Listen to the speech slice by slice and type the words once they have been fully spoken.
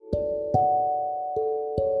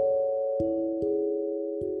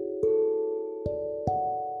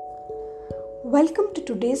Welcome to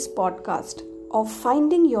today's podcast of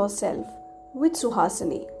Finding Yourself with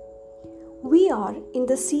Suhasini. We are in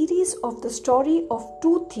the series of the story of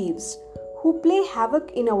two thieves who play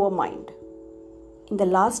havoc in our mind. In the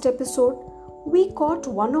last episode, we caught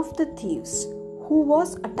one of the thieves who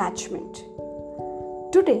was attachment.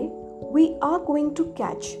 Today, we are going to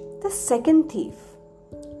catch the second thief.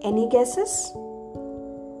 Any guesses?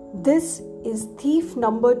 This is thief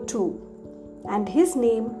number 2 and his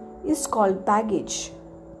name is called baggage.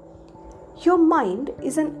 Your mind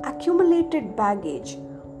is an accumulated baggage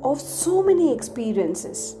of so many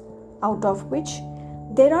experiences, out of which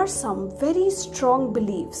there are some very strong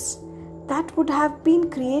beliefs that would have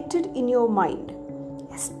been created in your mind,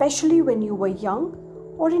 especially when you were young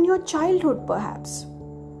or in your childhood perhaps.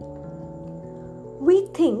 We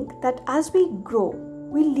think that as we grow,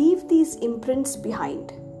 we leave these imprints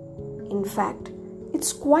behind. In fact,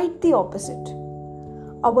 it's quite the opposite.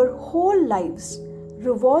 Our whole lives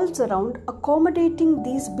revolves around accommodating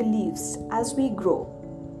these beliefs as we grow.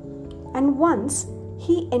 And once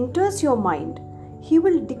he enters your mind, he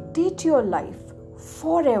will dictate your life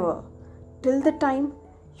forever till the time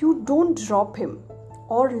you don't drop him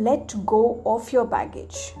or let go of your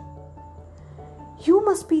baggage. You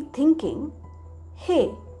must be thinking,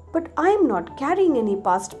 hey, but I'm not carrying any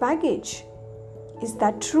past baggage. Is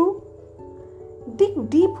that true?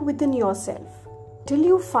 Dig deep within yourself till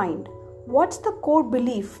you find what's the core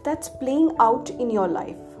belief that's playing out in your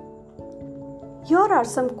life. Here are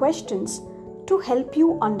some questions to help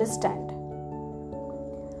you understand.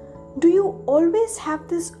 Do you always have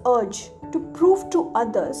this urge to prove to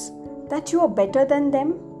others that you are better than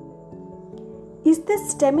them? Is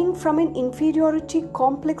this stemming from an inferiority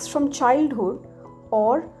complex from childhood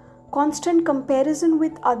or constant comparison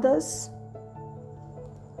with others?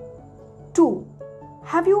 2.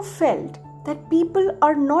 Have you felt that people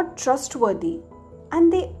are not trustworthy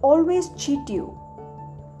and they always cheat you?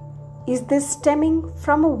 Is this stemming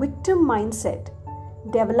from a victim mindset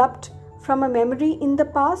developed from a memory in the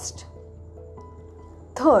past?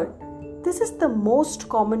 3rd, this is the most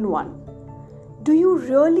common one. Do you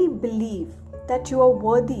really believe that you are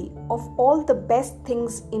worthy of all the best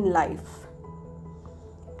things in life?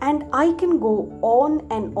 And I can go on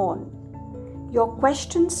and on. Your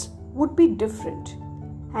questions would be different,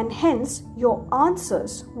 and hence your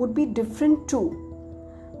answers would be different too.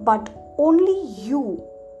 But only you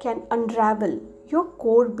can unravel your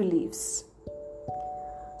core beliefs.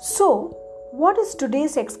 So, what is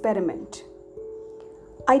today's experiment?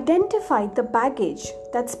 Identify the baggage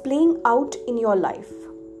that's playing out in your life.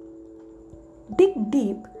 Dig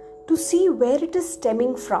deep to see where it is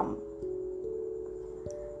stemming from.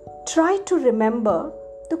 Try to remember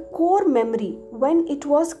the core memory when it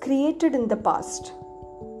was created in the past.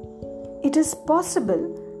 It is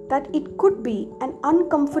possible that it could be an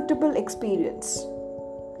uncomfortable experience.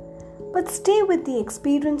 But stay with the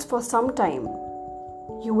experience for some time.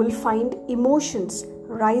 You will find emotions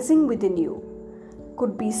rising within you.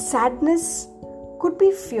 Could be sadness, could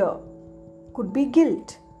be fear, could be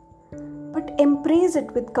guilt. But embrace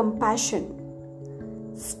it with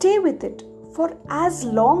compassion. Stay with it for as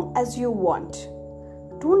long as you want.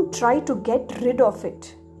 Don't try to get rid of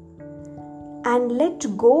it. And let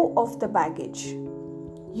go of the baggage.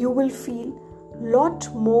 You will feel lot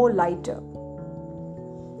more lighter.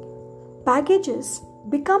 Baggages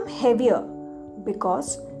become heavier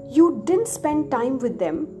because you didn't spend time with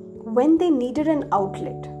them when they needed an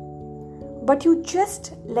outlet, but you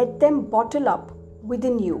just let them bottle up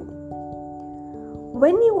within you.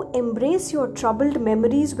 When you embrace your troubled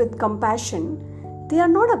memories with compassion, they are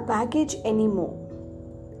not a baggage anymore.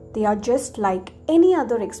 They are just like any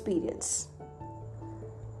other experience.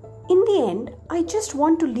 In the end, I just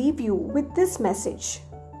want to leave you with this message.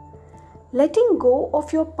 Letting go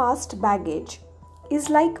of your past baggage is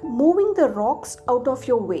like moving the rocks out of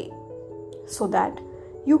your way so that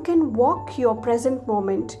you can walk your present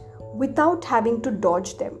moment without having to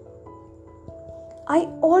dodge them. I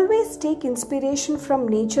always take inspiration from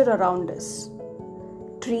nature around us.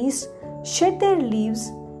 Trees shed their leaves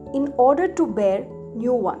in order to bear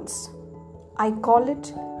new ones. I call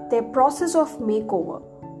it their process of makeover.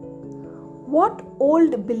 What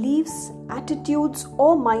old beliefs, attitudes,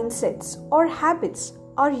 or mindsets or habits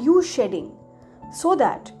are you shedding so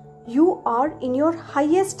that you are in your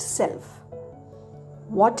highest self?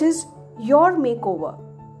 What is your makeover?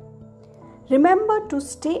 Remember to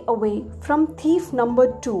stay away from thief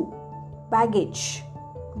number 2, baggage.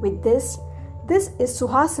 With this is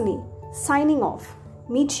Suhasini signing off.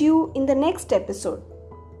 Meet you in the next episode.